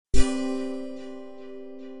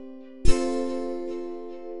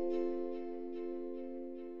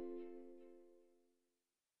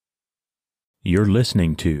You're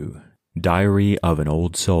listening to Diary of an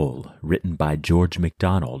Old Soul, written by George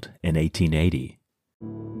MacDonald in 1880.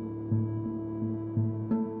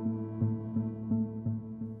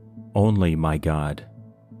 Only, my God,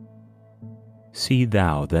 see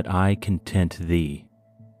thou that I content thee.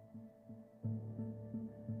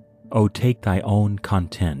 O take thy own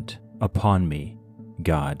content upon me,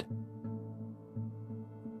 God.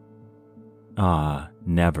 Ah,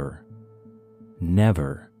 never,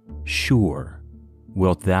 never, sure,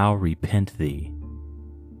 wilt thou repent thee,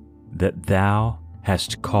 that thou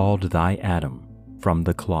hast called thy Adam from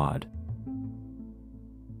the clod.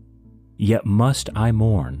 Yet must I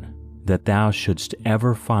mourn that thou shouldst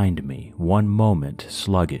ever find me one moment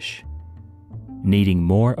sluggish, needing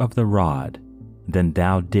more of the rod than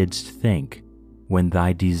thou didst think when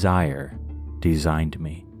thy desire designed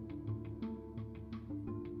me.